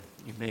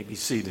You may be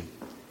seated.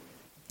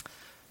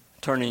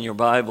 Turning your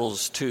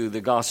Bibles to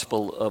the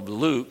Gospel of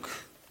Luke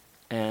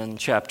and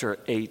chapter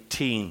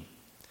 18.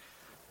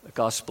 The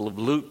Gospel of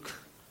Luke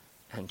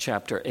and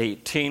chapter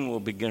 18, we'll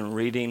begin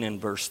reading in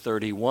verse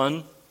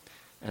 31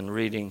 and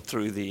reading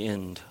through the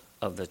end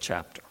of the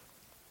chapter.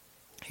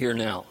 Hear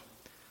now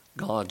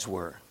God's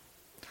Word.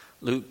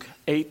 Luke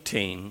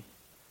 18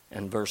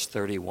 and verse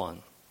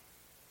 31.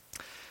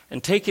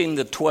 And taking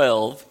the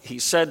 12, he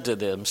said to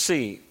them,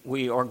 "See,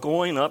 we are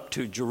going up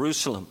to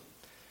Jerusalem,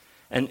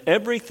 and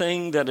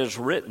everything that is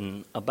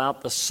written about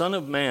the Son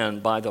of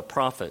Man by the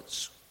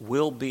prophets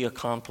will be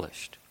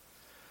accomplished.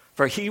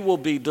 For he will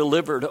be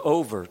delivered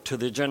over to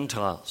the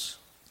Gentiles,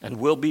 and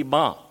will be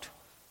mocked,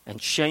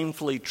 and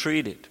shamefully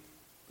treated,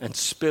 and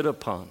spit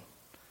upon.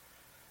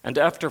 And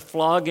after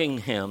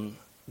flogging him,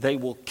 they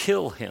will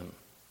kill him.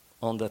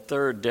 On the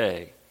third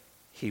day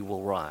he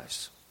will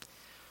rise."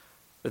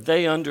 But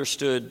they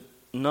understood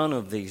none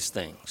of these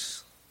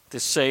things.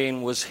 This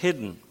saying was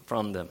hidden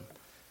from them,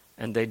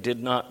 and they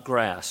did not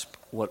grasp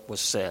what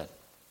was said.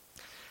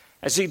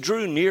 As he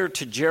drew near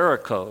to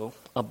Jericho,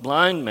 a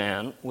blind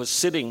man was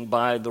sitting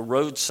by the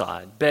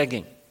roadside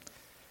begging.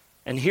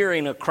 And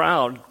hearing a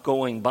crowd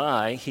going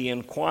by, he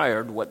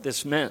inquired what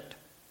this meant.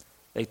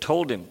 They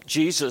told him,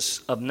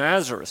 "Jesus of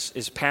Nazareth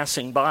is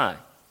passing by."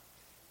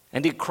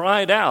 And he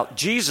cried out,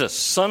 "Jesus,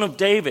 Son of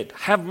David,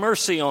 have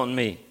mercy on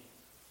me."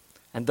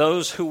 And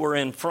those who were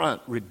in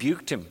front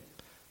rebuked him,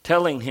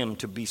 telling him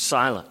to be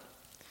silent.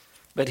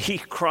 But he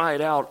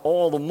cried out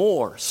all the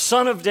more,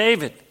 "Son of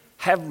David,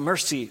 have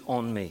mercy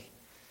on me."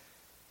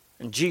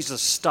 And Jesus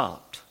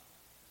stopped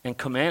and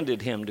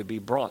commanded him to be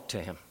brought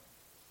to him.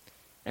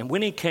 And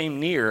when he came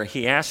near,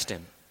 he asked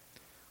him,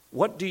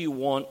 "What do you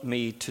want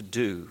me to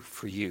do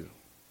for you?"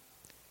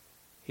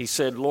 He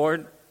said,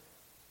 "Lord,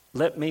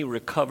 let me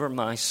recover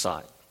my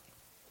sight."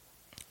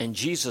 And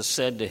Jesus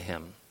said to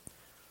him,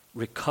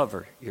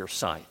 "Recover your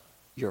sight.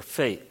 Your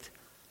faith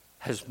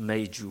has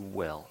made you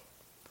well."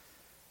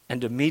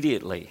 And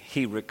immediately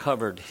he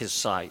recovered his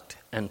sight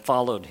and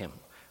followed him,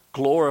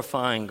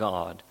 glorifying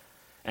God.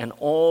 And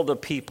all the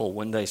people,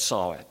 when they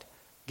saw it,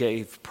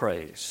 gave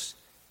praise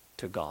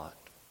to God.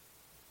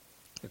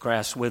 The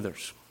grass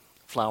withers,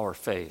 flower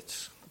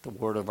fades. The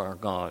word of our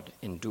God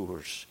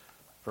endures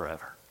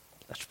forever.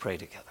 Let's pray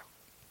together.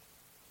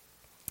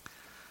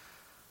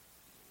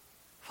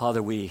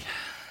 Father, we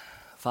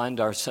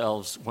find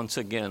ourselves once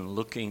again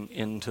looking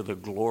into the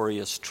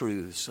glorious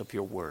truths of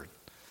your word,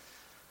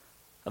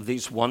 of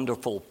these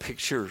wonderful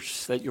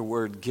pictures that your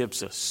word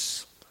gives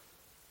us,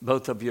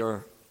 both of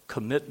your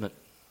commitment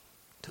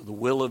to the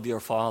will of your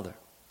Father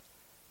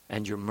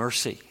and your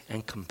mercy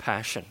and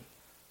compassion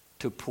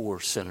to poor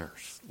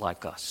sinners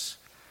like us.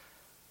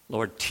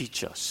 Lord,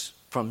 teach us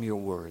from your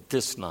word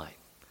this night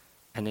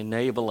and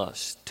enable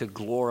us to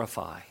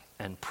glorify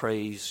and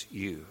praise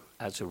you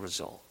as a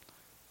result.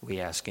 We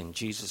ask in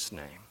Jesus'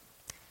 name,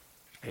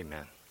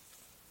 amen.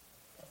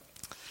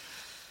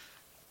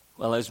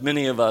 Well, as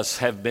many of us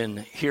have been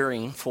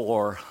hearing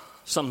for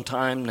some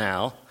time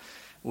now,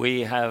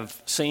 we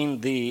have seen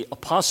the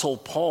Apostle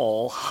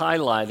Paul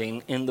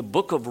highlighting in the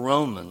book of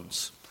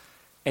Romans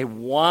a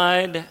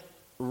wide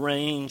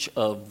range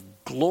of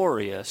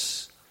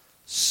glorious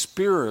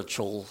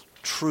spiritual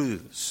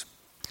truths.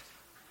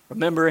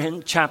 Remember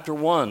in chapter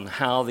 1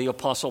 how the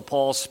Apostle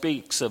Paul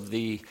speaks of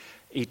the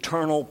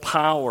eternal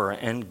power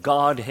and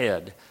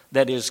Godhead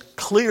that is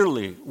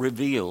clearly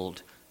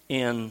revealed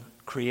in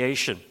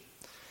creation.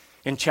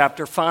 In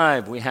chapter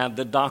 5, we have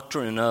the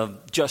doctrine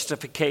of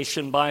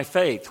justification by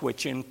faith,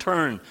 which in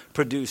turn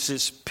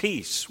produces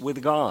peace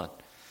with God.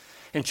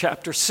 In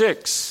chapter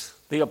 6,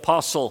 the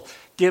apostle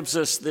gives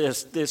us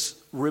this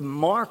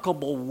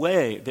remarkable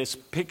way, this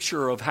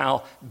picture of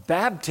how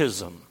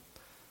baptism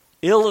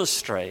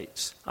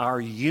illustrates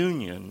our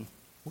union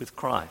with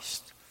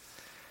Christ.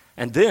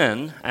 And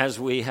then, as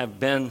we have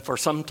been for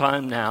some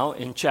time now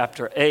in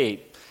chapter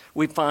 8,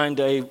 we find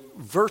a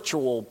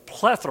virtual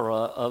plethora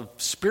of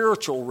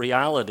spiritual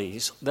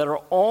realities that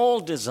are all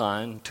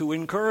designed to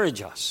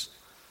encourage us.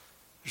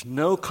 There's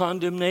no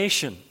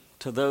condemnation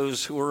to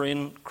those who are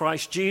in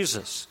Christ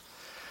Jesus.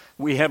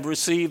 We have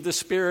received the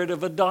spirit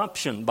of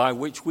adoption by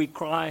which we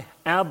cry,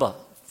 "Abba,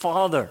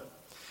 Father."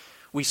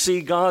 We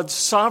see God's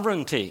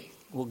sovereignty.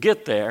 We'll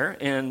get there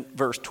in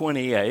verse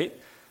 28.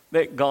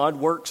 That God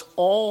works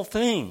all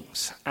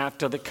things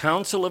after the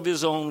counsel of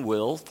his own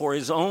will, for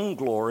his own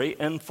glory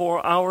and for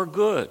our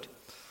good.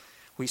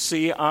 We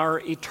see our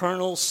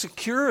eternal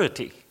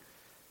security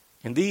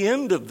in the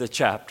end of the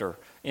chapter,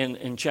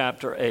 in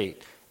chapter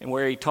 8, and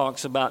where he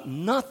talks about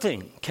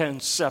nothing can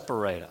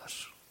separate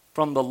us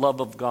from the love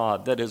of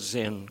God that is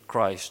in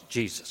Christ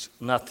Jesus.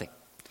 Nothing.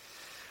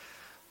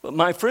 But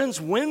my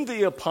friends, when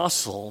the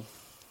apostle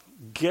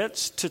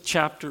gets to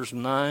chapters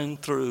 9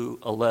 through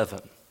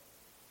 11,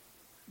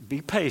 be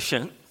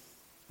patient,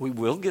 we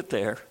will get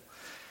there.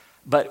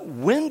 But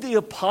when the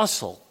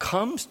apostle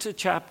comes to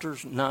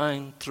chapters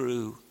 9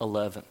 through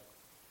 11,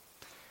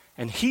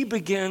 and he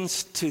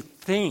begins to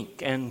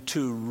think and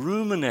to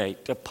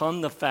ruminate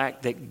upon the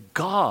fact that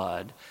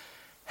God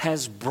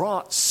has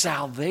brought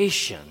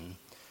salvation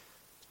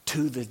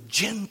to the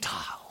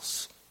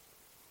Gentiles.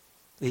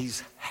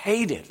 These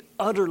hated,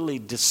 utterly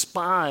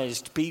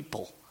despised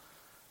people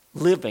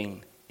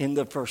living in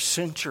the first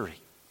century.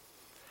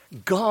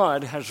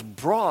 God has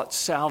brought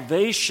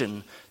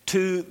salvation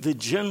to the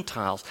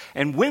Gentiles.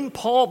 And when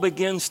Paul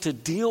begins to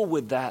deal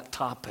with that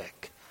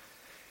topic,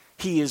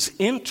 he is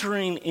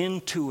entering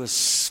into a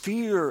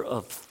sphere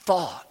of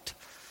thought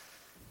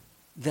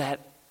that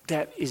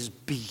is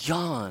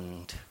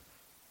beyond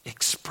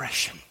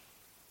expression.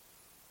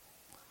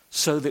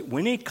 So that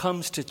when he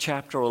comes to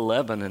chapter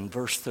 11 and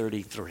verse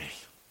 33,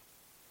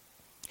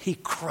 he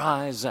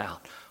cries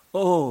out,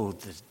 "Oh,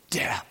 the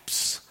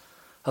depths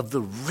of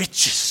the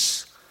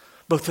riches,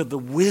 both of the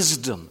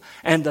wisdom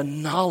and the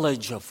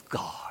knowledge of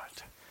God.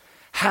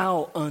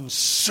 How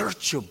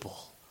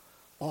unsearchable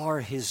are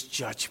his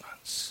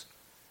judgments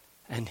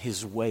and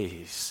his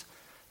ways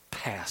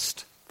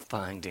past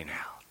finding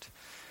out."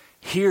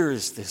 Here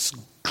is this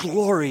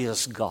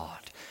glorious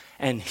God,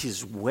 and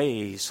his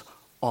ways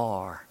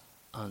are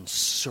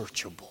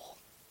unsearchable.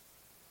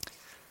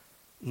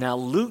 Now,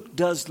 Luke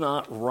does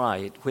not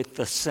write with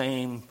the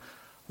same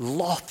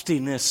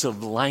loftiness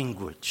of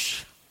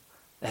language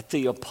that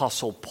the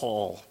Apostle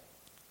Paul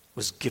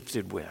was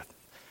gifted with.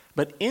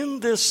 But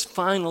in this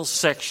final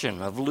section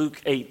of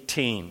Luke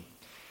 18,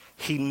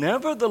 he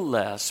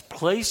nevertheless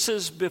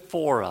places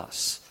before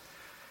us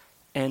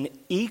an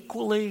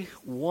equally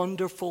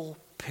wonderful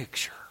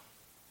picture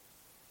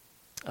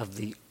of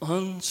the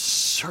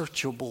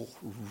unsearchable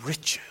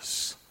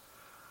riches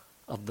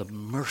of the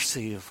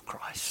mercy of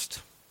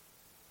Christ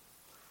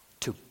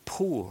to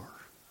poor,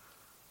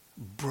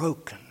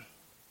 broken,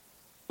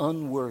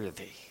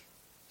 unworthy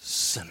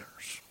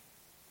sinners.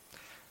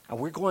 And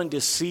we're going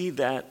to see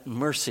that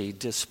mercy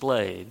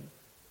displayed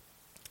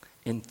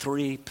in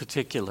three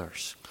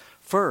particulars.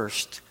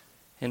 First,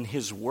 in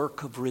his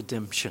work of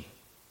redemption,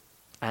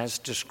 as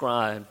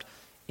described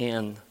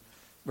in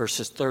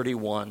verses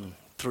 31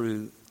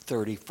 through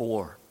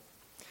 34.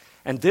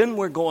 And then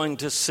we're going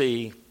to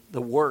see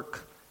the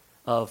work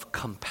of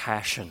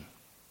compassion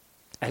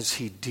as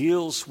he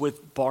deals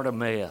with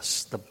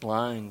Bartimaeus, the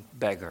blind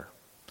beggar.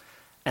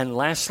 And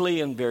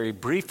lastly, and very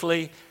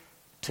briefly,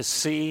 to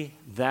see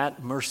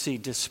that mercy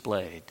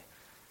displayed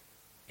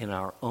in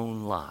our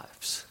own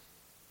lives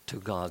to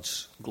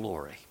God's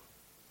glory.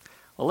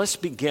 Well, let's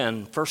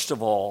begin, first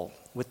of all,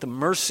 with the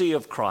mercy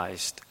of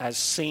Christ as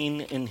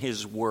seen in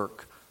his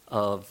work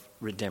of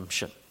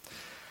redemption.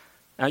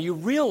 Now, you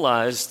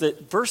realize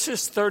that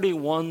verses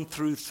 31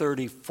 through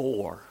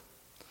 34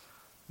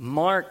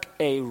 mark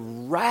a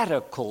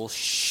radical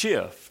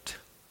shift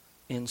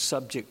in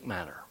subject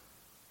matter.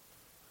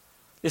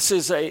 This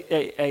is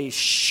a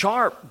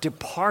sharp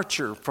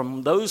departure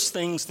from those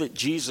things that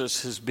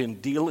Jesus has been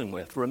dealing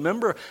with.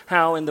 Remember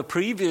how in the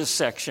previous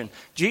section,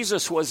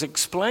 Jesus was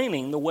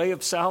explaining the way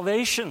of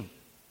salvation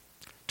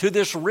to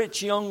this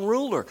rich young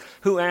ruler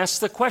who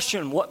asked the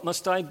question, "What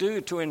must I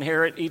do to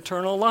inherit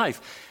eternal life?"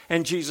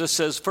 And Jesus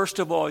says, first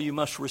of all, you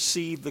must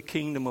receive the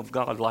kingdom of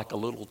God like a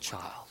little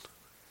child.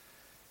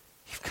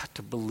 You've got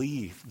to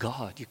believe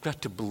God. You've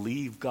got to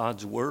believe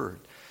God's word.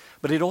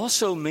 But it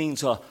also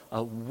means a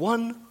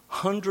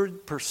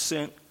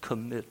 100%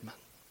 commitment.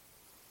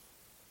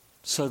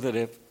 So that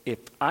if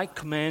I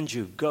command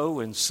you, go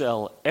and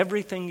sell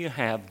everything you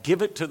have,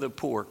 give it to the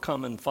poor,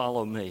 come and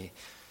follow me,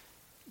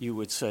 you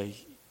would say,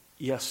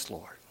 "Yes,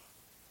 Lord."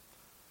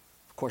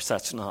 Of course,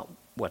 that's not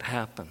what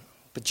happened.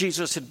 But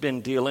Jesus had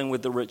been dealing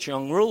with the rich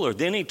young ruler.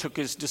 Then he took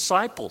his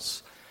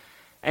disciples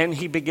and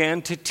he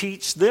began to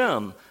teach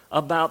them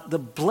about the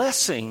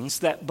blessings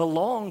that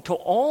belong to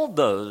all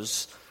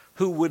those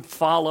who would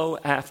follow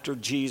after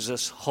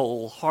Jesus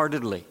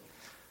wholeheartedly,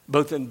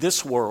 both in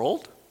this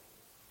world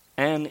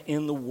and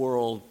in the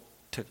world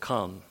to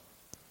come,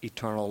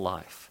 eternal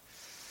life.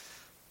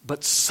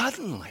 But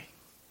suddenly,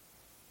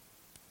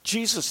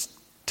 Jesus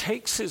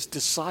takes his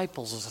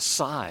disciples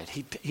aside.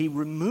 He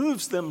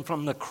removes them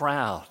from the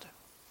crowd.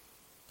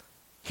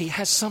 He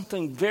has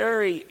something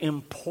very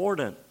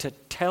important to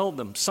tell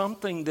them,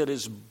 something that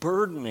is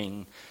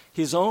burdening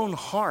his own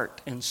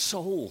heart and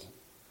soul.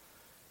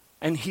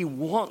 And he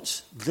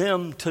wants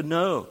them to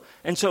know.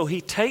 And so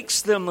he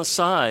takes them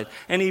aside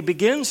and he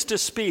begins to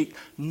speak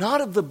not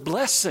of the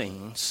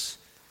blessings,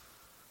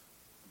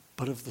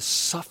 but of the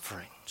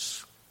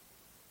sufferings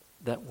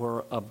that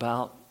were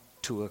about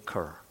to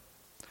occur.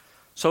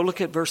 So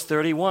look at verse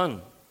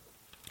 31.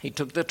 He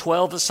took the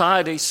 12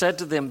 aside. He said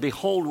to them,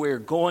 "Behold, we are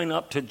going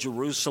up to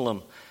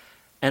Jerusalem,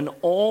 and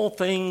all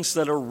things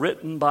that are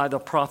written by the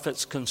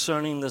prophets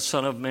concerning the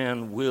Son of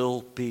Man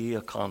will be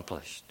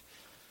accomplished.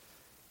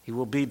 He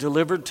will be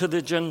delivered to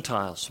the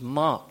Gentiles,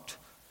 mocked,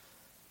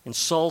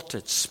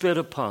 insulted, spit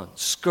upon,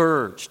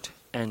 scourged,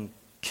 and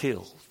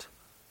killed."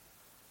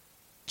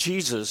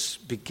 Jesus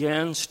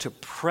begins to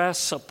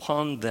press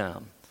upon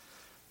them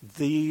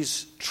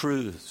these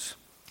truths.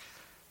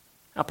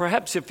 Now,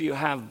 perhaps if you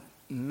have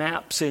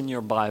maps in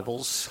your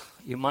Bibles,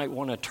 you might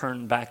want to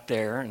turn back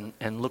there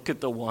and look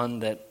at the one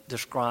that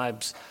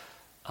describes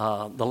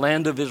the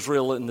land of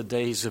Israel in the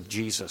days of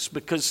Jesus,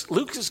 because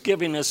Luke is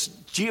giving us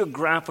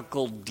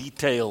geographical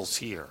details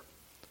here,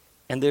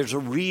 and there's a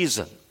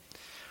reason.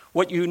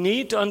 What you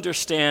need to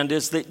understand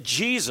is that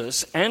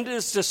Jesus and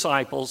his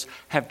disciples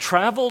have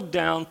traveled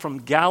down from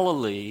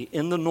Galilee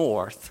in the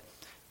north,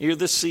 near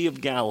the Sea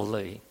of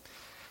Galilee,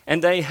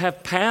 and they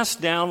have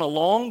passed down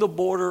along the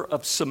border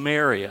of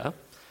Samaria,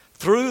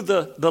 through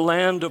the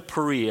land of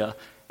Perea,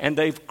 and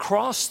they've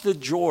crossed the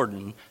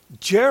Jordan.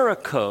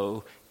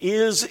 Jericho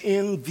is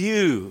in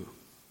view.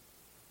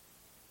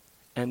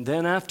 And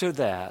then after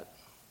that,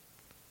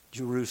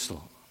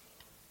 Jerusalem.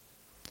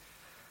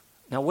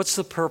 Now, what's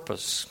the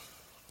purpose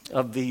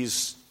of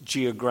these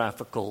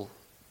geographical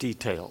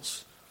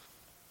details?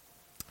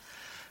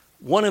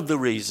 One of the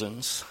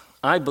reasons,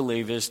 I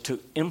believe, is to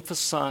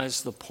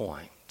emphasize the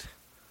point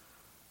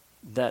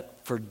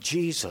that for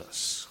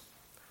Jesus,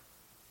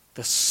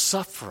 the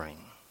suffering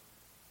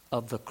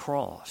of the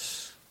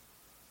cross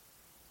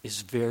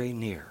is very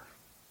near,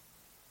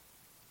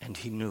 and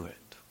he knew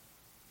it.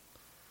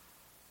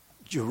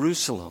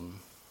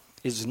 Jerusalem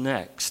is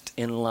next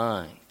in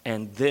line,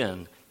 and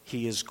then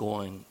he is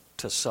going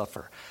to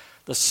suffer.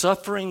 The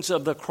sufferings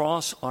of the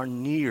cross are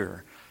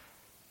near,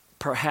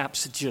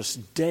 perhaps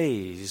just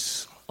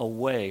days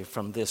away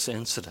from this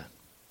incident.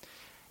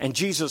 And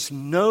Jesus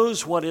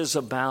knows what is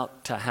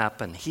about to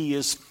happen. He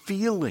is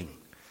feeling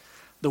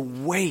the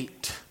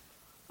weight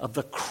of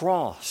the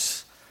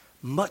cross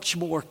much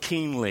more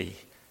keenly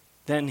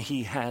than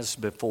he has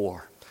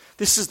before.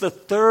 This is the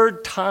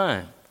third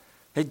time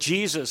that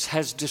Jesus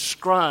has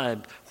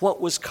described what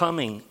was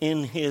coming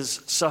in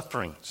his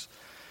sufferings.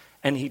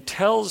 And he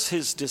tells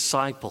his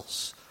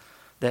disciples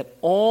that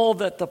all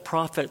that the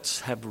prophets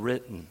have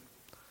written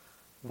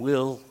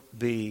will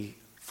be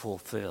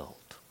fulfilled.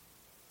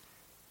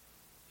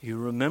 You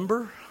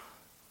remember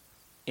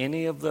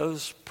any of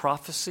those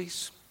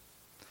prophecies?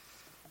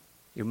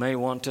 You may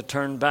want to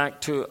turn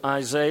back to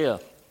Isaiah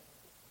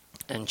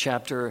and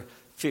chapter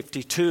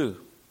 52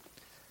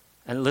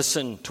 and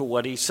listen to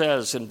what he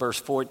says in verse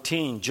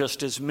 14.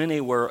 Just as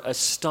many were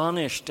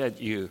astonished at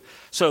you,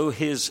 so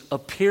his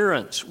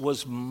appearance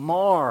was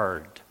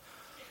marred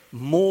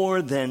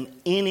more than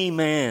any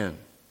man,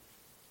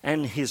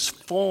 and his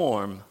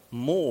form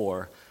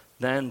more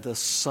than the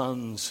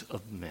sons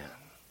of men.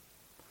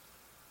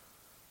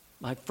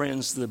 My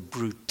friends, the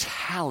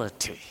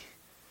brutality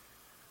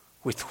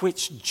with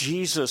which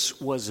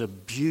Jesus was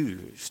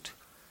abused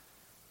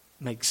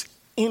makes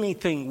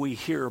anything we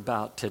hear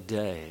about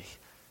today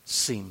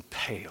seem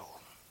pale.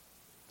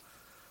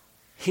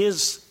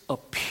 His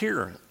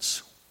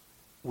appearance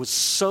was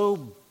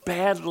so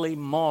badly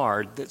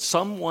marred that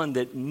someone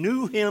that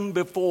knew him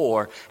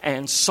before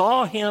and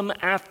saw him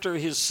after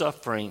his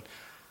suffering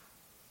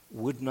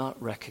would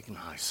not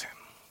recognize him.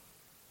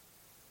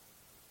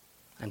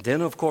 And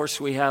then, of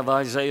course, we have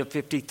Isaiah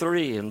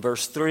 53 in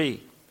verse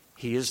 3.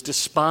 He is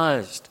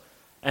despised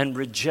and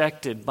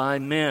rejected by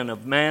men, a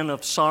man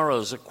of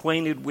sorrows,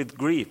 acquainted with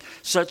grief,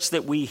 such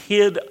that we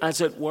hid, as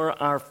it were,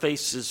 our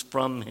faces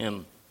from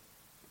him.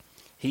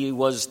 He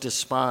was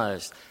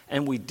despised,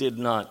 and we did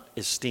not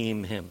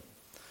esteem him.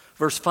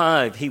 Verse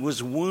 5, he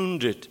was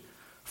wounded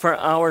for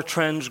our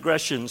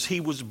transgressions. He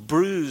was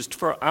bruised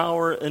for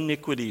our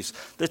iniquities.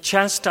 The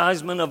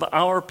chastisement of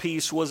our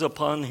peace was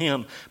upon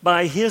him.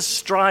 By his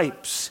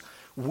stripes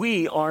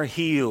we are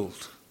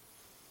healed.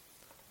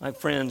 My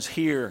friends,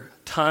 here,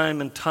 time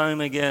and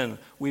time again,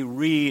 we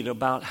read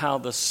about how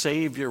the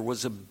Savior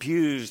was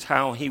abused,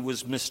 how he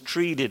was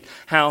mistreated,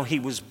 how he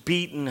was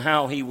beaten,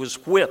 how he was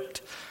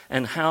whipped,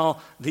 and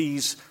how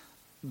these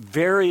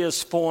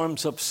various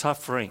forms of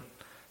suffering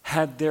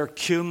had their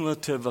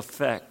cumulative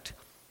effect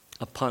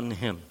upon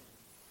him.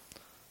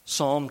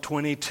 Psalm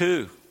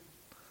 22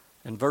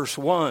 and verse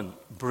 1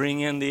 bring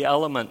in the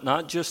element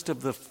not just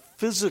of the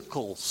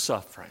physical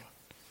suffering,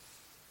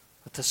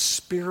 but the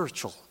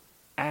spiritual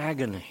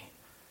agony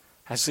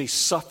as he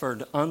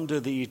suffered under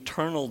the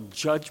eternal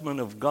judgment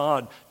of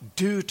God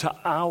due to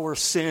our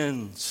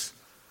sins,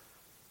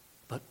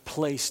 but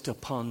placed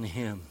upon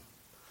him,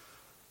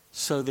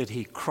 so that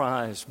he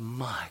cries,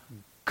 my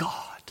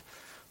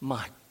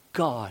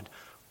God,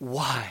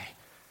 why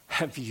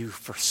have you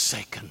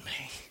forsaken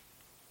me?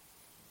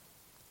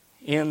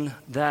 In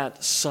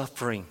that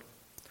suffering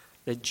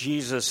that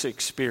Jesus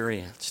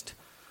experienced,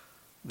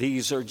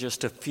 these are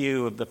just a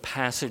few of the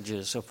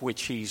passages of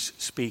which he's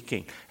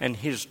speaking. And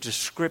his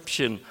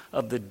description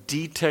of the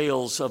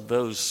details of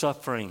those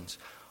sufferings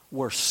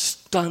were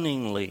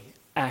stunningly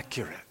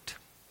accurate.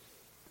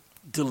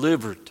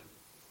 Delivered,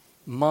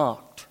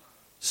 mocked,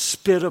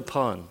 spit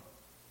upon,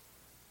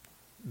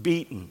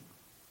 beaten,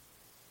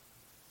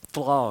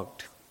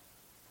 flogged,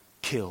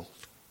 killed.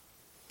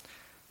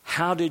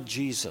 How did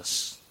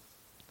Jesus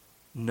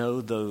know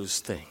those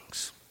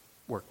things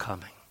were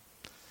coming?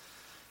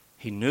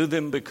 He knew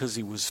them because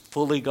he was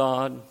fully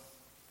God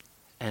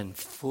and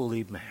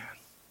fully man.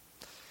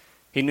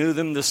 He knew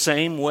them the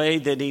same way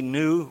that he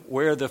knew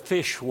where the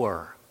fish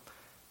were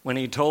when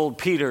he told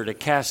Peter to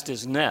cast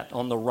his net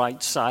on the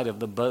right side of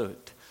the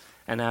boat.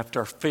 And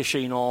after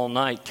fishing all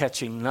night,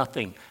 catching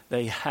nothing,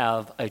 they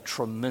have a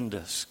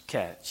tremendous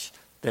catch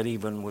that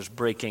even was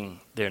breaking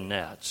their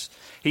nets.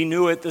 He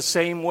knew it the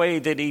same way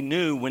that he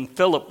knew when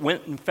Philip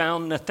went and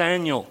found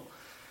Nathanael.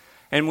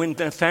 And when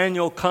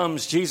Nathanael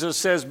comes, Jesus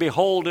says,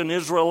 "Behold, an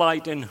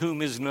Israelite in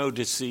whom is no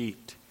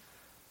deceit."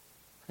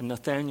 And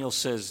Nathanael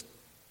says,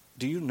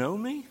 "Do you know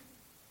me?"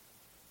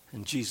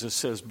 And Jesus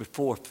says,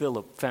 "Before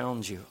Philip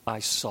found you, I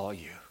saw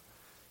you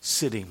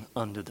sitting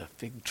under the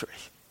fig tree."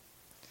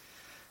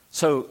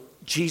 So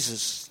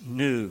Jesus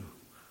knew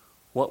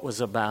what was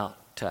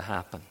about to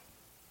happen.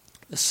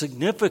 The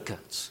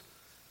significance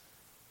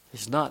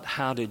is not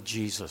how did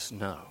Jesus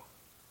know.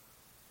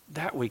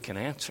 That we can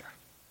answer.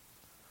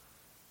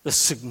 The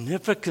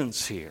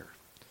significance here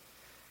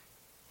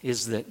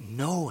is that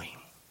knowing,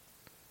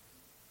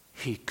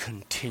 he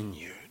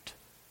continued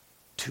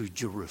to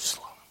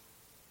Jerusalem.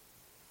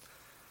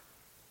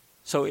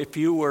 So if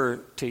you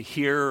were to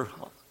hear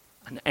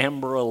an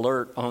Amber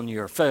Alert on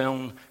your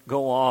phone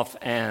go off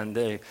and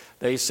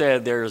they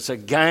said there's a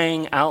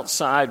gang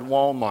outside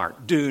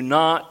Walmart, do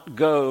not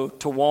go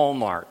to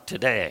Walmart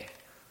today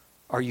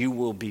or you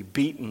will be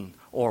beaten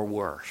or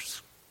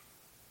worse.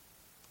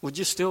 Would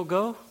you still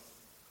go?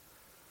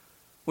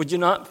 Would you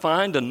not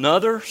find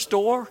another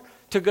store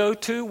to go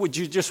to? Would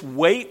you just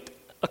wait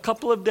a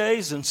couple of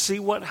days and see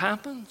what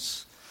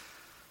happens?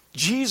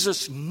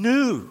 Jesus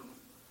knew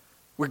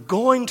we're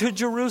going to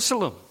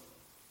Jerusalem.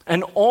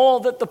 And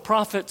all that the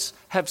prophets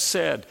have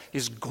said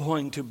is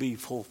going to be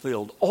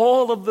fulfilled.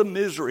 All of the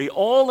misery,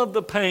 all of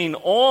the pain,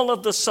 all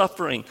of the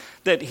suffering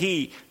that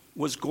he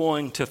was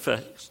going to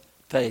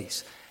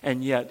face.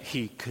 And yet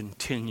he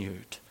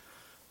continued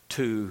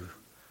to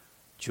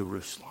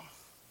Jerusalem.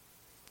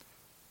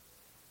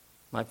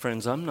 My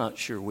friends, I'm not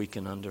sure we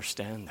can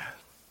understand that.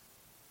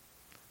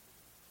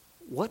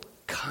 What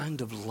kind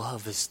of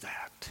love is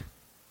that?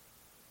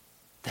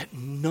 That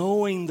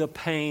knowing the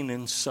pain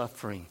and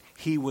suffering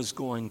he was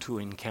going to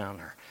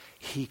encounter,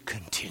 he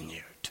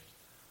continued.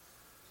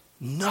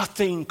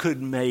 Nothing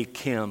could make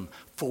him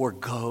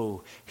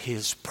forego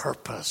his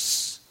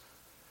purpose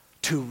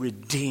to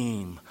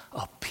redeem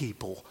a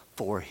people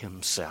for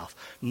himself.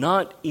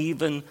 Not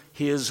even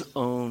his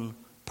own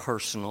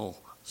personal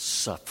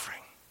suffering.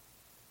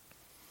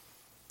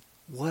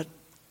 What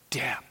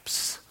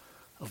depths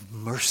of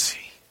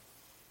mercy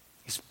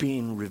is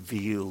being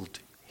revealed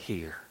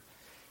here.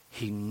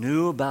 He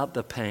knew about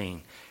the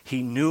pain.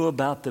 He knew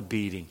about the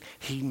beating.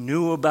 He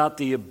knew about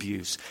the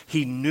abuse.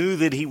 He knew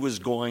that he was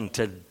going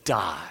to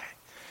die.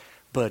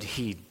 But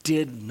he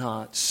did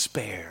not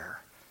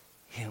spare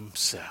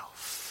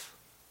himself.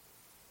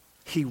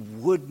 He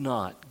would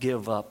not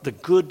give up. The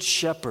good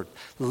shepherd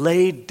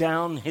laid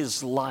down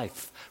his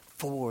life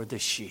for the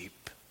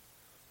sheep.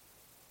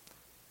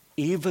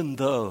 Even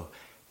though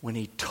when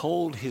he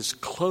told his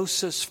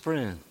closest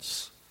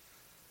friends,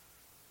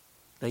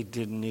 they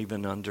didn't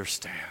even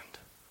understand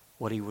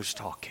what he was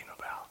talking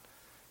about.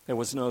 There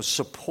was no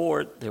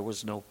support, there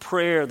was no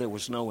prayer, there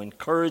was no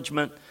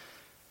encouragement.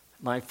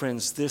 My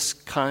friends, this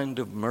kind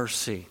of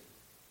mercy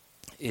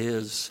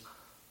is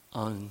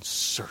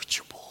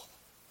unsearchable.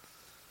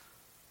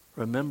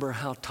 Remember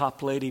how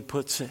Toplady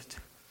puts it?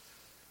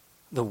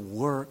 The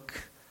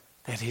work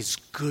that his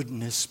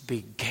goodness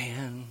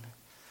began,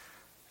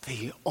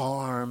 the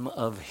arm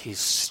of his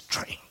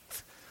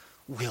strength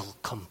will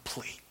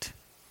complete.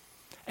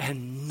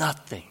 And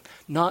nothing,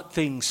 not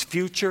things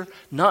future,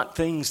 not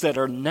things that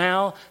are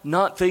now,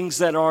 not things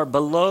that are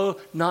below,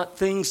 not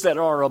things that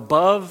are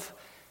above,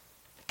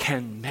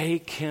 can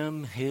make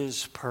him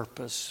his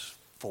purpose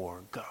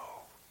forego.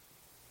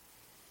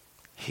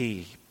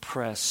 He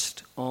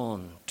pressed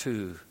on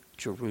to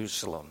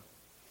Jerusalem.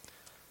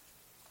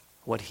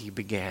 What he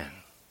began,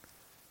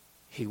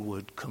 he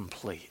would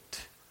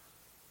complete,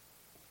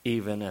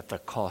 even at the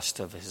cost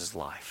of his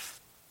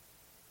life.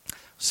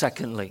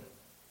 Secondly,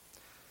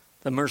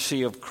 the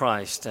mercy of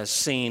Christ as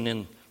seen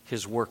in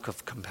his work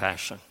of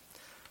compassion.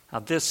 Now,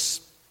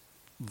 this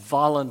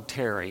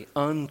voluntary,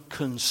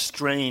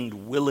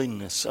 unconstrained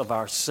willingness of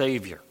our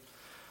Savior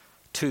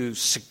to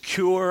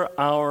secure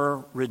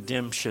our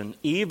redemption,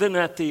 even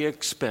at the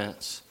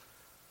expense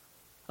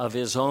of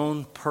his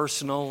own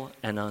personal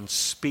and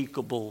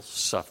unspeakable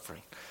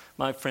suffering.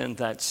 My friend,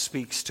 that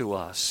speaks to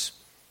us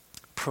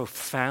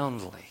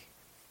profoundly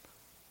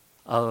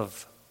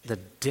of the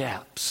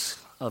depths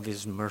of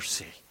his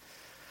mercy.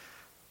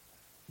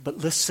 But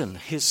listen,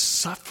 his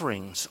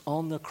sufferings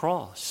on the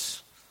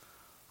cross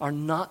are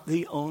not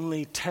the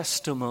only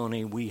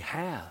testimony we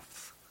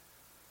have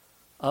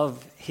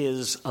of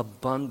his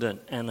abundant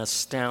and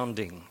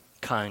astounding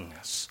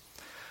kindness.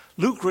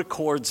 Luke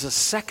records a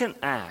second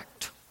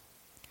act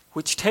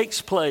which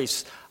takes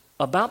place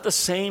about the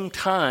same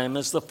time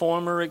as the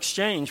former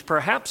exchange,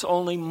 perhaps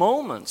only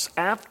moments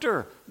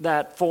after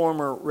that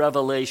former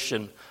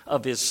revelation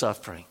of his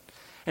suffering.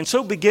 And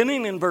so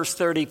beginning in verse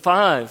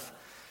 35,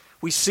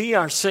 we see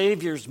our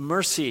Savior's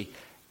mercy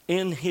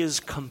in his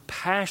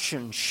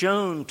compassion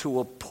shown to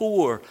a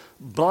poor,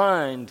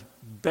 blind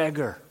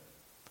beggar.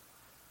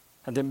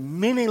 And there are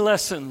many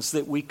lessons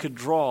that we could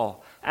draw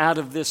out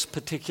of this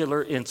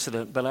particular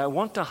incident, but I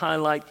want to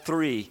highlight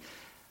 3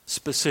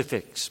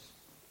 specifics.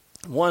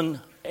 1,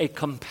 a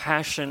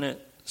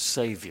compassionate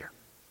Savior.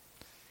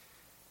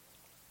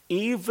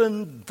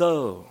 Even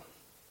though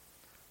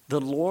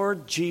the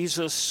Lord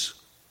Jesus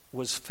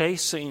was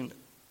facing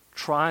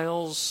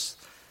trials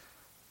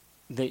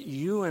that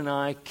you and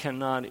I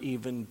cannot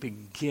even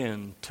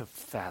begin to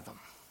fathom,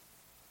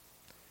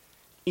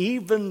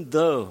 even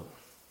though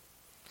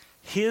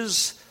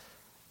his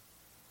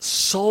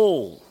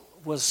soul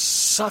was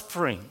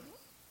suffering,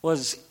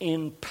 was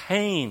in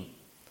pain,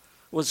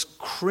 was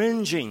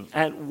cringing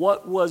at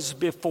what was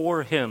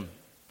before him,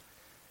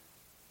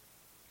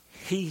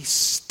 he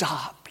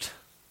stopped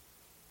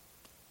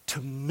to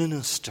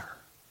minister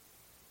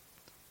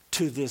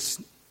to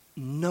this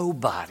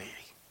nobody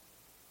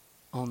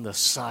on the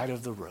side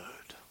of the road.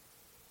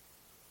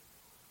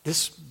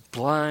 This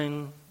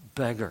blind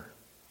beggar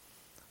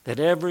that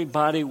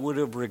everybody would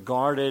have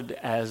regarded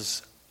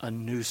as a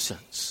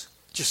nuisance.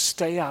 Just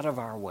stay out of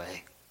our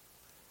way.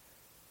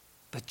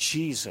 But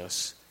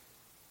Jesus,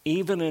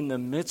 even in the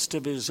midst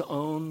of his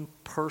own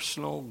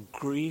personal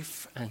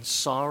grief and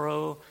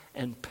sorrow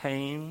and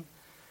pain,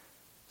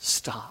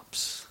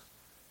 stops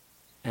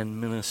and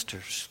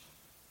ministers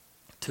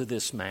to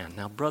this man.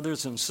 Now,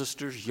 brothers and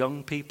sisters,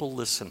 young people,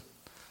 listen.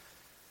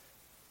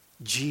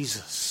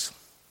 Jesus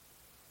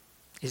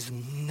is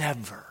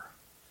never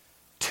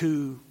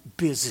too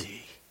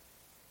busy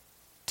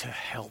to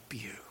help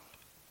you.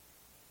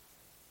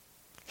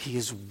 He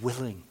is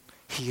willing.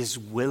 He is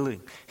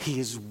willing. He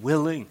is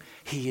willing.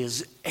 He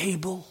is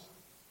able.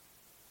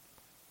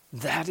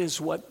 That is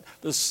what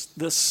the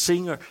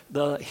singer,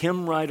 the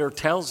hymn writer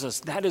tells us.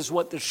 That is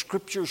what the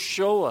scriptures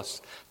show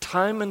us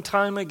time and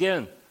time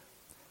again.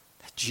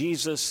 That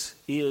Jesus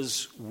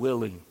is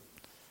willing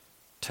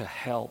to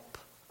help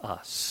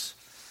us.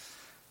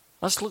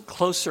 Let's look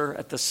closer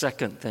at the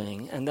second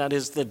thing, and that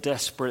is the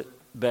desperate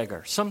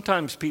beggar.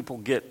 Sometimes people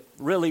get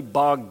really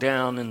bogged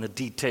down in the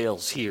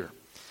details here,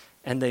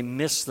 and they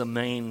miss the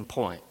main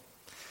point.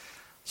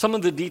 Some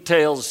of the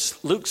details,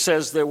 Luke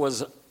says there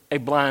was a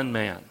blind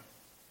man.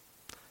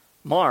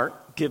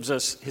 Mark gives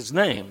us his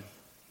name,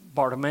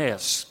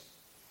 Bartimaeus.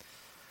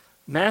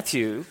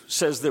 Matthew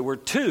says there were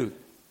 2.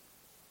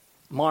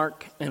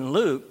 Mark and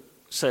Luke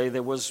say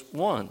there was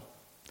 1.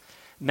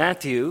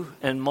 Matthew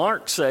and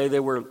Mark say they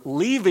were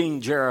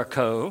leaving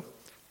Jericho,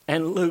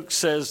 and Luke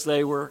says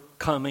they were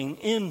coming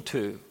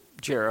into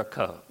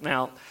Jericho.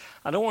 Now,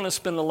 I don't want to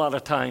spend a lot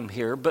of time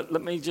here, but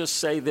let me just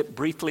say that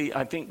briefly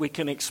I think we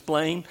can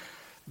explain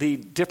the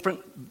different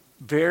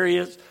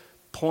various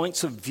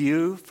points of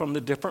view from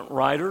the different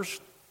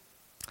writers.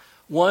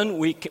 One,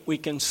 we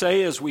can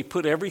say as we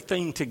put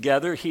everything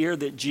together here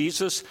that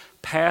Jesus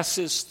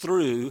passes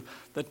through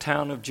the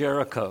town of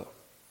Jericho.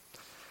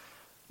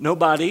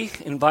 Nobody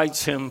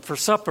invites him for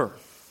supper.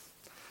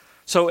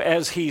 So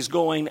as he's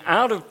going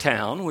out of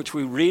town, which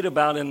we read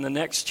about in the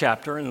next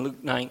chapter in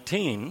Luke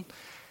 19,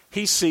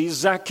 he sees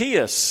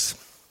Zacchaeus,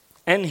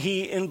 and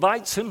he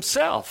invites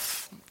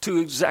himself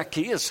to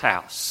Zacchaeus'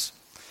 house.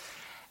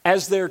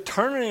 As they're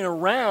turning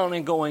around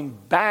and going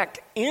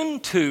back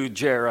into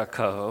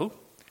Jericho,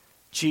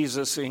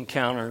 Jesus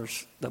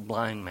encounters the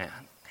blind man.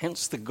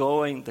 Hence the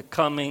going, the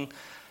coming.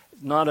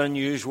 Not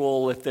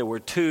unusual if there were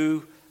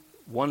 2.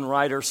 One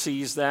writer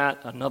sees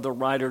that. Another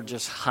writer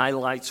just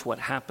highlights what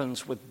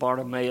happens with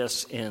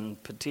Bartimaeus in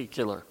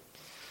particular.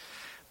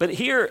 But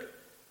here,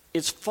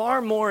 it's far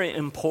more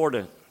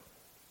important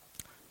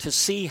to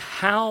see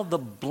how the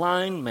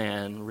blind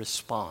man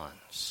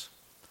responds.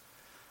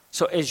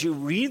 So as you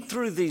read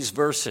through these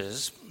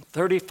verses,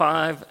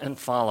 35 and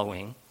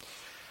following,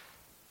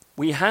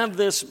 we have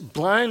this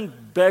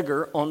blind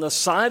beggar on the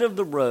side of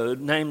the road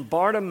named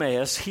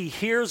Bartimaeus. He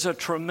hears a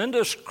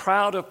tremendous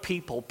crowd of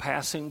people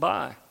passing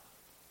by.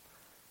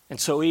 And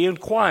so he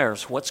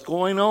inquires, what's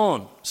going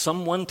on?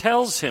 Someone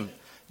tells him,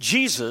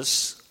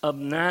 Jesus of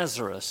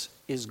Nazareth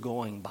is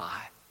going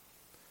by.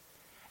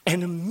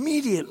 And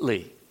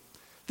immediately,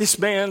 this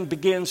man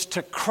begins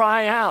to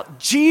cry out,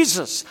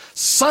 Jesus,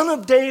 Son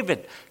of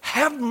David,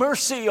 have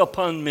mercy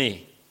upon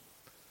me.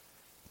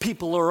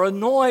 People are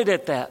annoyed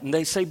at that, and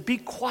they say, be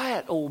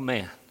quiet, old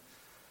man.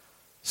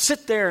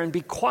 Sit there and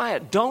be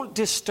quiet. Don't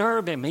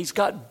disturb him. He's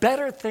got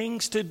better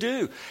things to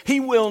do. He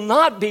will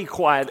not be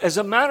quiet. As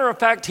a matter of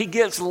fact, he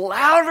gets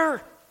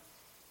louder,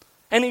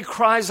 and he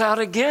cries out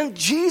again,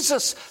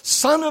 Jesus,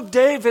 Son of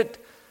David,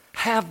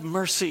 have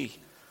mercy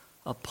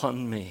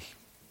upon me.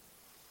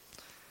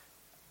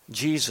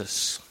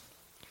 Jesus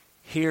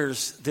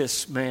hears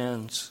this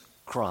man's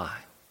cry.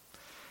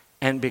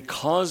 And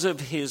because of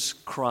his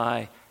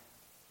cry,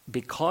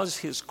 because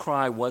his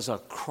cry was a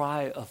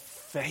cry of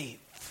faith,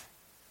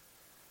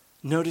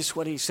 notice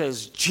what he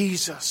says,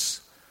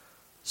 Jesus,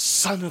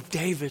 Son of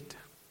David.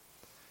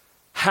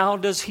 How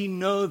does he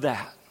know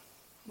that?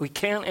 We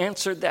can't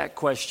answer that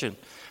question.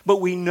 But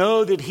we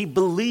know that he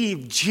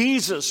believed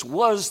Jesus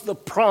was the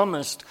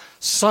promised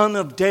Son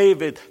of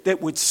David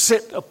that would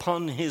sit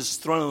upon his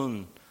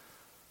throne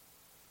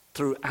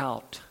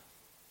throughout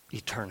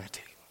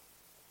eternity.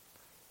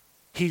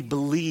 He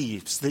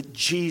believes that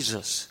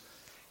Jesus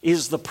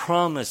is the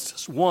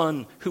promised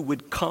one who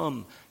would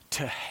come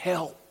to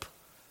help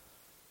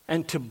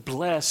and to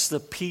bless the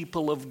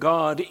people of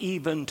God,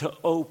 even to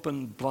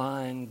open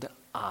blind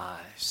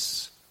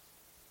eyes.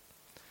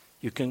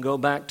 You can go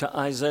back to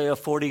Isaiah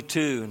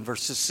 42 and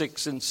verses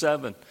 6 and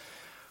 7,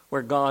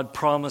 where God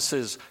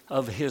promises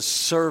of his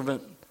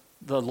servant,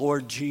 the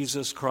Lord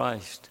Jesus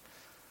Christ,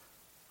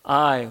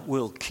 I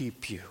will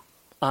keep you.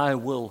 I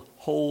will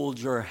hold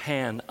your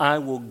hand. I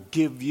will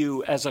give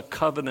you as a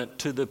covenant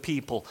to the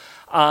people.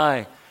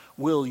 I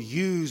will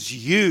use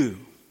you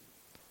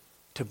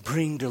to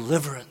bring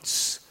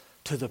deliverance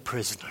to the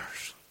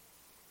prisoners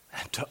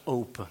and to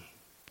open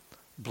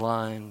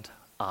blind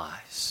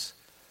eyes.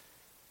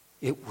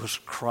 It was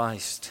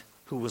Christ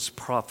who was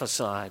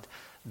prophesied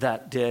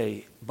that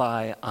day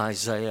by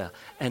Isaiah,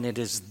 and it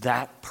is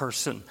that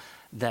person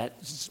that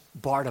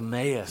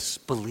Bartimaeus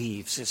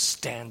believes is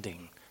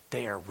standing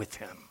there with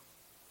him.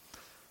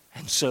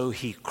 And so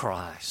he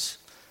cries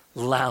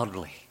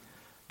loudly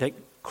that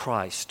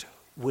Christ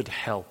would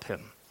help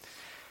him.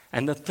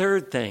 And the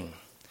third thing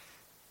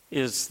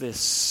is this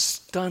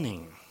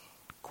stunning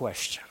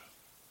question.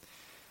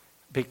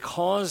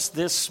 Because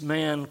this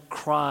man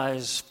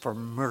cries for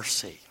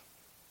mercy,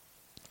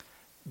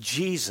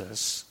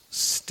 Jesus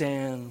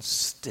stands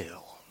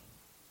still.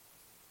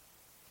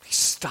 He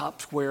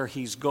stops where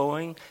he's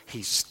going.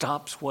 He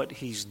stops what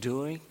he's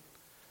doing.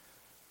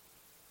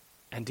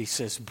 And he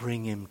says,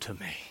 bring him to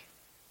me.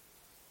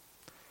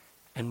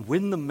 And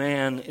when the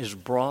man is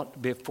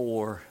brought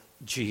before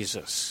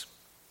Jesus,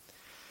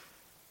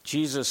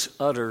 Jesus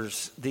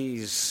utters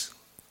these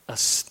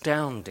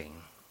astounding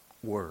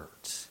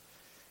words.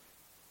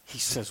 He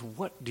says,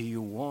 what do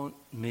you want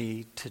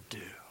me to do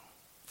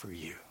for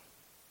you?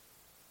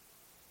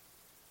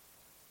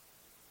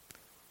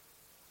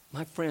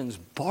 My friends,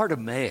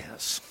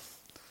 Bartimaeus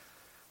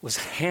was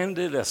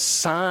handed a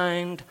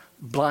signed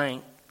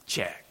blank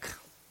check.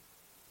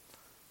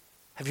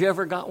 Have you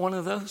ever got one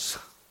of those?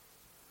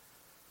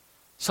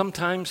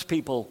 Sometimes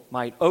people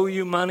might owe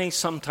you money.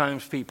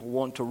 Sometimes people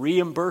want to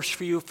reimburse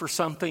for you for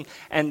something,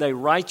 and they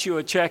write you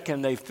a check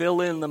and they fill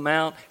in the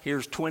amount.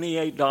 Here's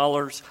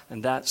 $28,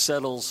 and that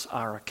settles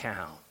our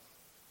account.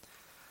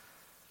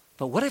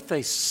 But what if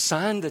they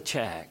signed the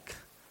check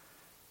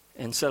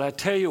and said, I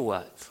tell you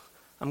what,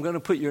 I'm going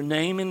to put your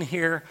name in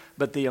here,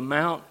 but the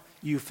amount,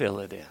 you fill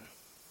it in.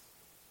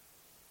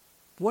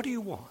 What do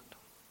you want?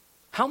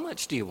 How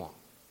much do you want?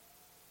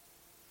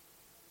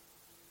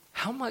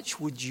 How much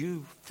would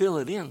you fill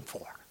it in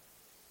for?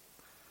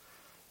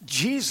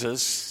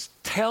 Jesus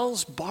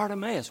tells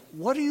Bartimaeus,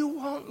 what do you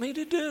want me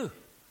to do?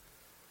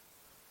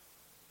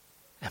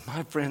 And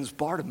my friends,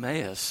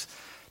 Bartimaeus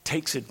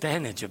takes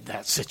advantage of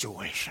that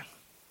situation.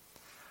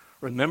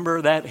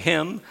 Remember that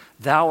hymn,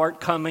 thou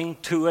art coming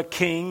to a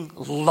king,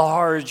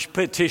 large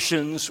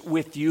petitions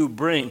with you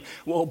bring.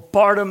 Well,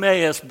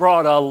 Bartimaeus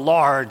brought a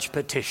large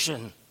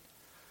petition.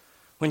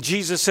 When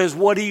Jesus says,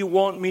 what do you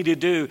want me to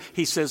do?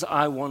 He says,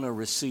 I want to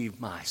receive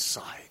my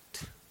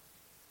sight.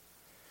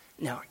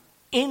 Now,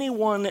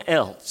 anyone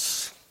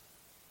else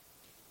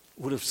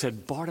would have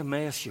said,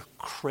 Bartimaeus, you're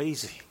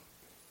crazy.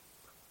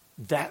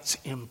 That's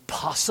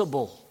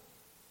impossible.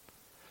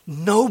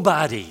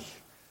 Nobody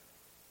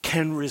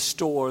can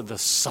restore the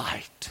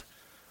sight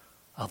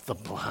of the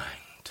blind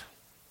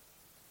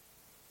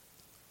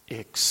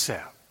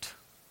except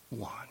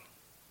one,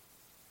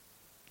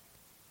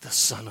 the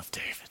Son of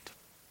David,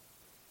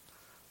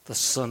 the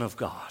Son of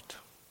God,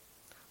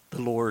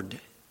 the Lord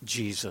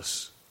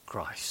Jesus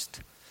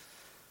Christ.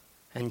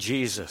 And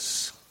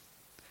Jesus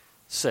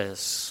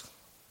says,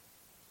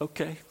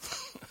 okay,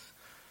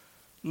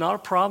 not a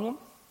problem.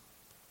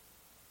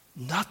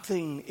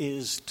 Nothing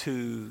is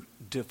too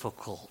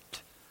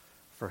difficult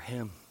for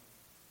him.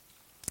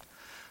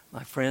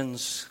 My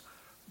friends,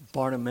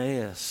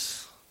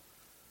 Bartimaeus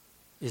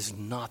is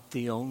not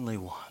the only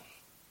one.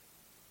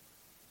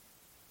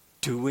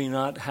 Do we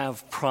not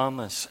have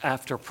promise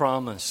after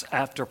promise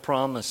after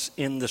promise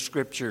in the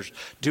Scriptures?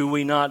 Do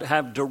we not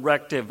have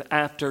directive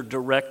after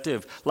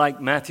directive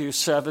like Matthew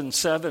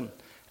 7:7?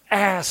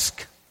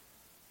 Ask,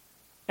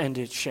 and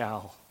you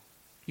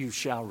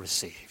shall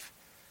receive.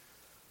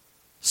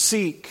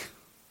 Seek,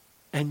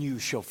 and you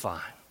shall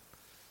find.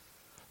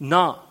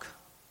 Knock,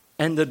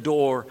 and the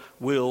door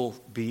will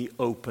be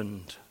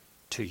opened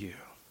to you.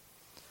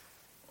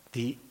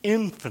 The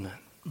infinite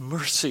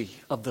mercy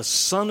of the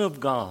Son of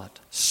God,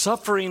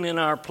 suffering in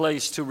our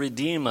place to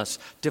redeem us,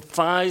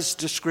 defies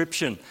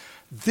description.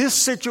 This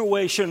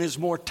situation is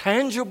more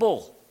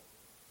tangible,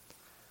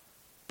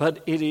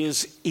 but it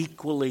is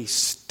equally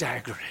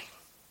staggering.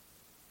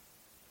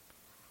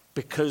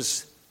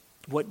 Because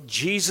what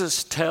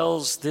Jesus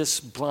tells this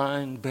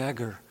blind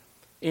beggar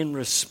in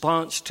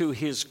response to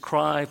his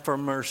cry for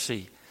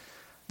mercy,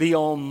 the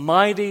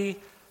Almighty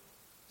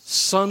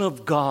Son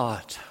of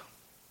God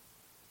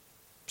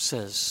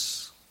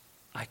says,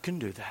 I can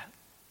do that.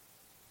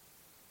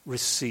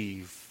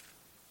 Receive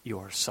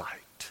your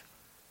sight.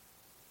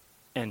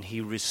 And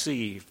he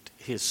received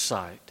his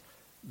sight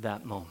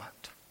that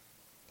moment.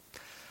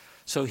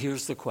 So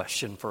here's the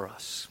question for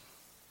us.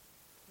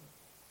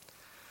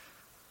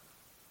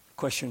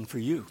 Question for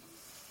you.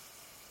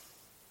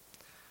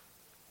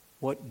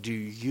 What do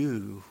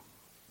you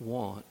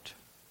want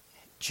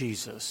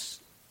Jesus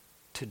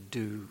to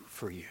do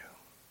for you?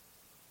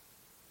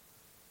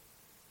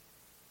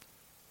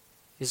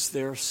 Is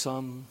there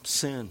some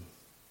sin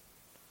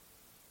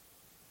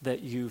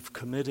that you've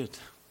committed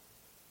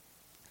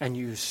and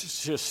you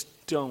just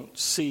don't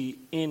see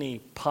any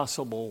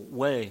possible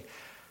way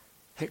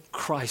that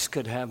Christ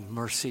could have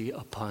mercy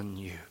upon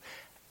you?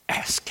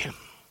 Ask him,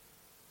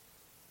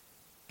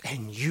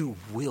 and you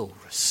will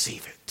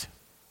receive it.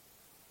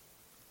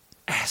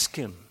 Ask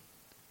him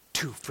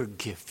to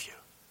forgive you,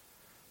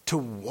 to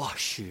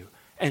wash you,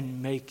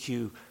 and make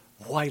you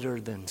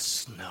whiter than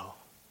snow.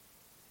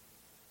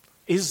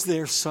 Is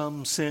there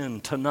some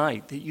sin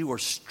tonight that you are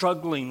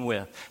struggling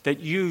with,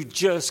 that you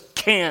just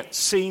can't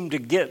seem to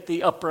get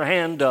the upper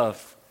hand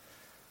of?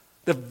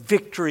 The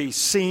victory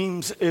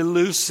seems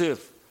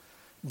elusive.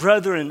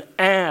 Brethren,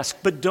 ask,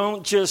 but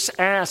don't just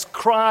ask.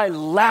 Cry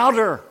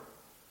louder.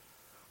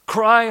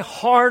 Cry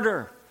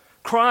harder.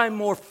 Cry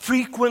more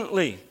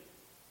frequently.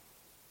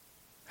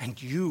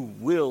 And you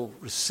will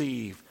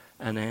receive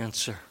an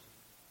answer.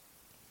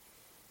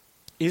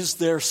 Is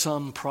there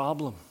some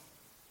problem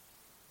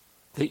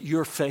that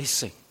you're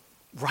facing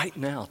right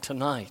now,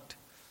 tonight,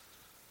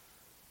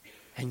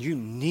 and you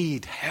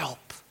need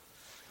help?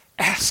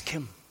 Ask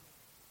him.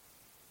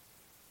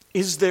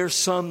 Is there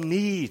some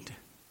need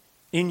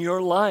in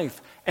your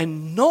life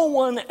and no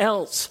one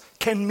else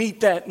can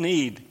meet that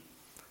need?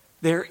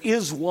 There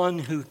is one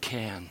who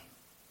can,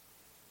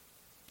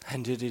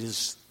 and it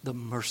is the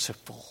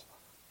merciful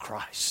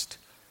Christ.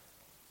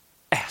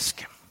 Ask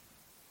him.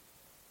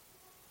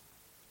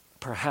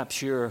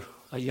 Perhaps you're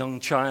a young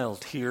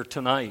child here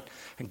tonight,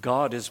 and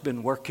God has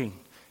been working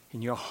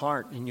in your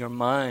heart, in your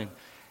mind,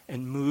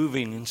 and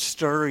moving and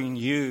stirring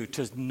you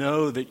to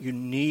know that you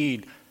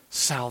need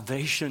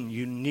salvation.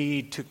 You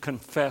need to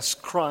confess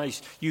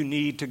Christ. You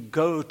need to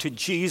go to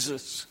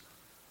Jesus.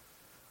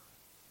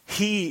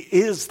 He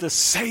is the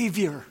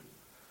Savior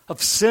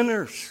of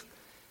sinners.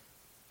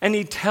 And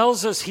he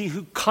tells us, he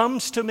who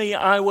comes to me,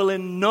 I will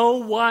in no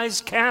wise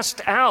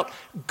cast out.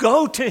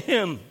 Go to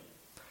him.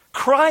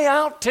 Cry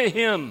out to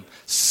him.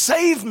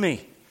 Save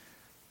me.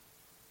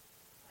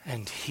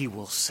 And he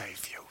will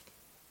save you.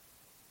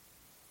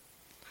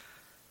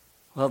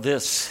 Well,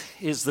 this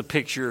is the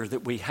picture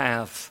that we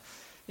have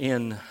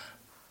in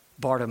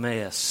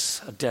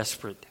Bartimaeus, a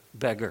desperate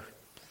beggar.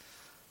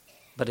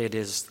 But it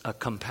is a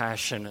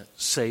compassionate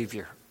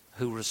Savior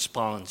who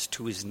responds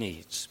to his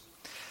needs.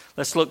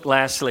 Let's look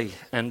lastly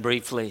and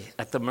briefly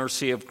at the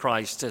mercy of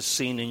Christ as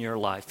seen in your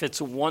life. It's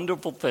a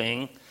wonderful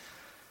thing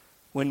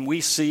when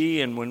we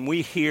see and when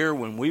we hear,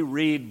 when we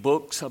read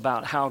books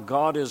about how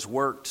God has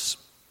worked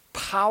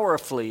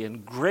powerfully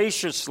and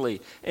graciously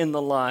in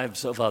the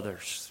lives of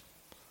others.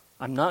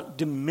 I'm not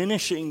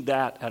diminishing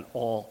that at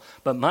all.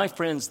 But my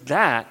friends,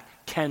 that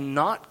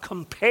cannot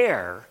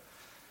compare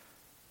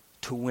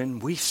to when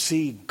we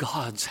see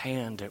God's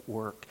hand at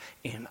work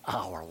in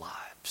our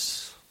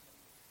lives.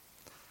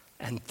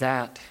 And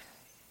that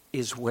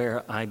is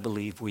where I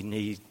believe we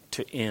need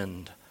to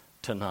end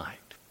tonight.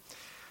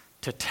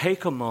 To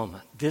take a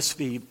moment this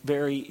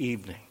very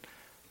evening,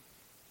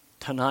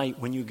 tonight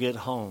when you get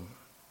home,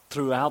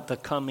 throughout the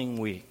coming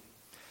week,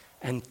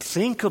 and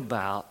think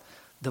about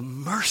the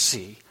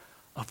mercy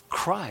of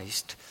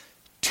Christ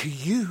to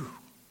you,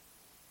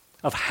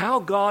 of how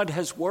God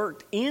has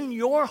worked in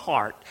your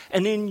heart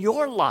and in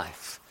your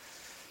life.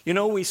 You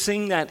know, we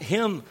sing that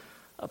hymn,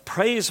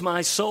 Praise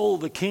My Soul,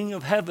 the King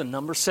of Heaven,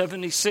 number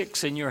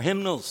 76 in your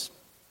hymnals.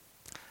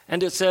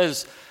 And it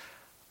says,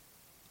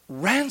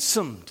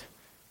 ransomed,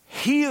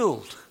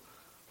 healed,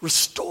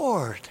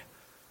 restored,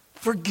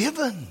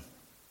 forgiven.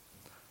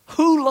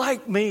 Who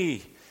like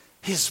me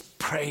his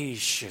praise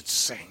should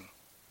sing?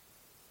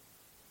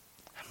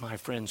 And my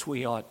friends,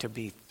 we ought to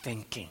be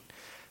thinking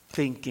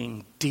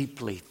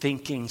deeply,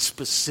 thinking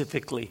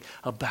specifically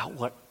about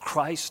what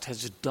Christ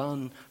has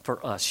done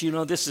for us. You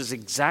know, this is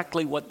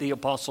exactly what the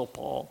Apostle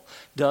Paul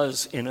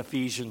does in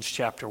Ephesians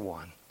chapter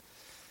 1.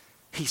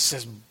 He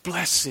says,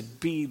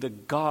 blessed be the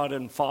God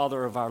and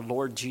Father of our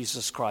Lord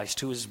Jesus Christ,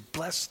 who has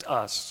blessed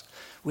us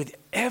with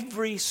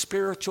every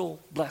spiritual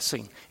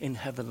blessing in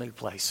heavenly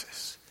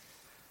places.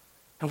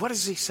 And what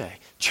does he say?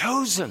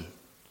 Chosen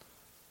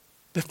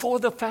before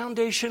the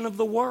foundation of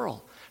the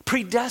world,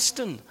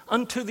 predestined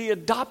unto the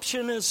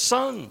adoption as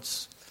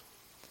sons.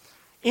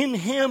 In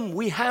him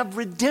we have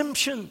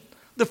redemption,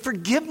 the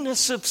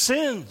forgiveness of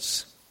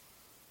sins.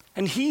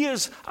 And he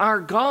is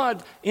our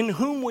God in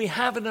whom we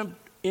have an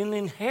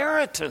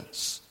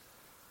inheritance,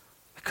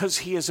 because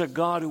he is a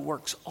God who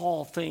works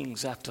all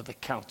things after the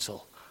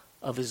counsel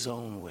of his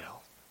own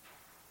will.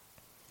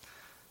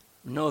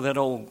 Know that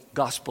old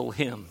gospel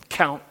hymn,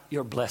 count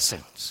your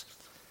blessings.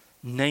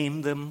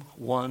 Name them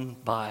one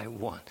by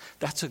one.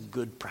 That's a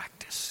good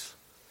practice.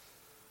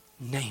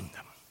 Name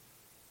them.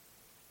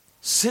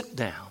 Sit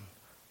down.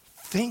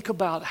 Think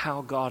about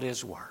how God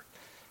has worked.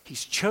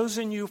 He's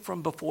chosen you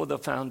from before the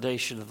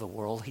foundation of the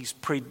world. He's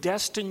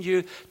predestined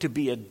you to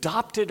be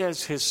adopted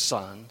as his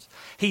sons.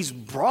 He's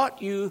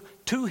brought you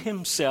to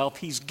himself.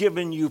 He's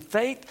given you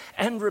faith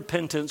and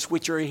repentance,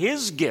 which are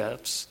his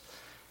gifts.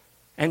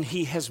 And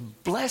he has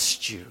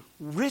blessed you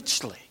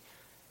richly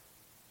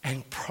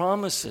and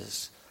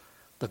promises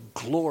the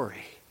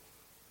glory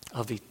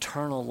of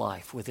eternal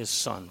life with his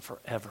Son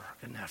forever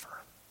and ever.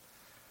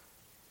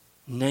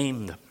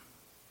 Name them,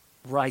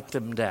 write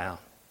them down,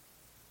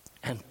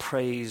 and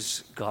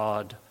praise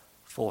God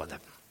for them.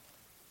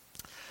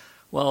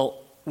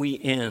 Well, we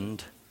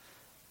end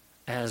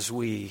as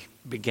we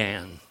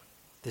began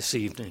this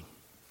evening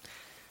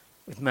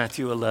with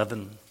Matthew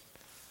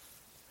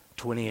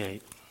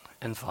 11:28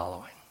 and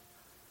following.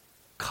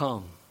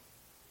 Come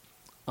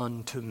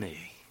unto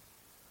me,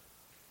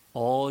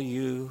 all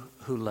you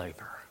who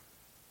labor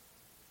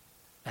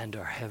and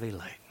are heavy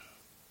laden.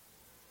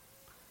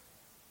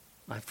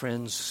 My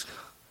friends,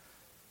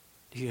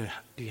 do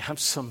you have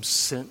some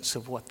sense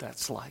of what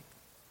that's like?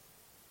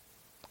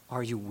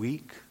 Are you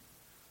weak?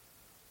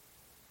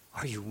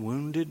 Are you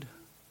wounded?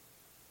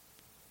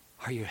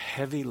 Are you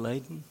heavy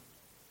laden?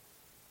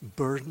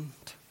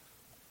 Burdened?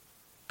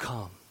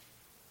 Come.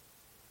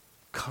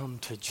 Come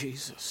to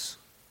Jesus,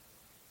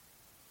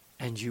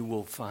 and you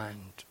will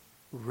find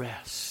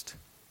rest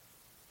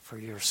for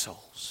your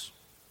souls.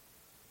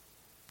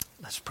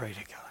 Let's pray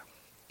together.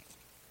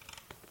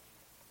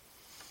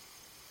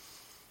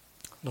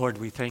 Lord,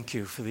 we thank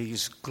you for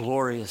these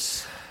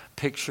glorious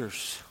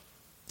pictures.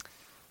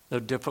 Though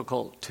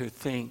difficult to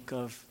think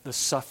of the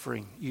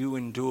suffering you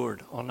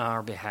endured on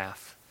our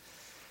behalf.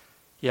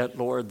 Yet,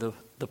 Lord,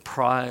 the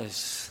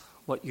prize,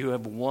 what you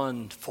have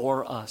won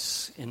for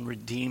us in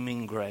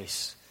redeeming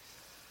grace,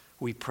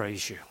 we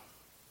praise you.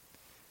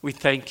 We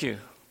thank you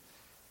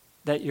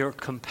that your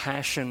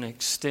compassion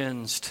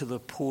extends to the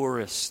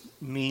poorest,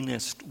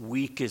 meanest,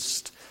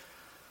 weakest,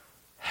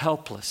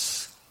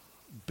 helpless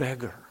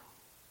beggar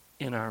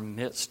in our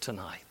midst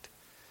tonight,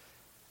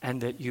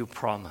 and that you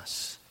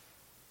promise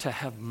to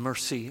have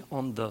mercy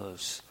on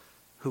those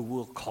who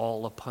will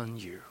call upon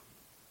you.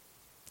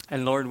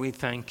 And Lord, we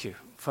thank you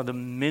for the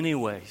many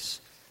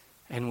ways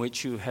in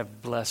which you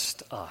have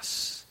blessed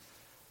us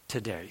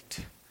to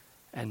date.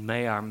 And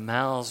may our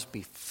mouths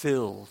be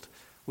filled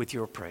with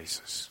your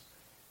praises.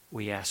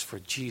 We ask for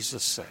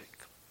Jesus' sake.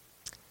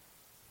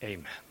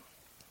 Amen.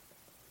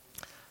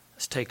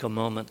 Let's take a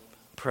moment,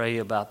 pray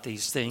about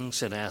these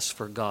things, and ask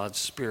for God's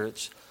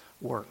Spirit's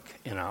work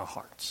in our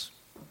hearts.